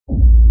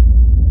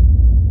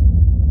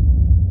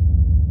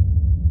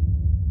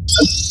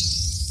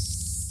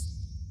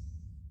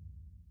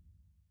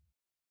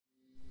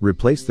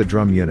Replace the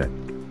drum unit.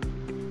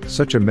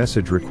 Such a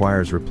message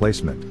requires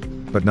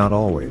replacement, but not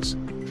always.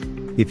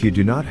 If you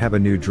do not have a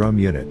new drum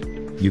unit,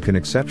 you can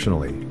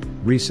exceptionally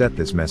reset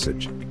this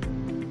message.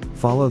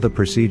 Follow the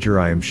procedure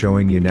I am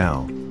showing you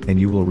now, and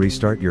you will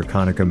restart your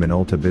Konica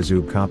Minolta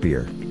Bizhub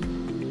copier.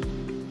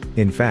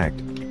 In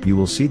fact, you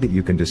will see that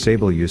you can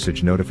disable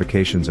usage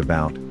notifications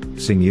about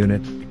sing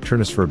unit,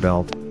 transfer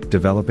belt,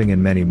 developing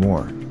and many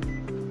more.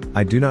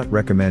 I do not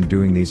recommend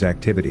doing these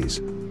activities,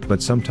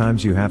 but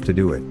sometimes you have to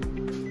do it.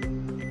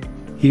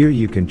 Here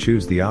you can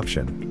choose the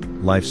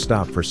option, life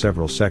stop for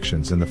several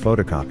sections in the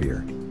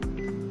photocopier.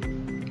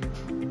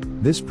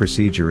 This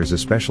procedure is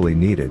especially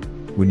needed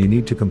when you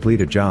need to complete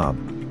a job,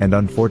 and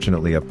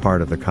unfortunately a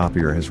part of the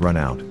copier has run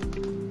out.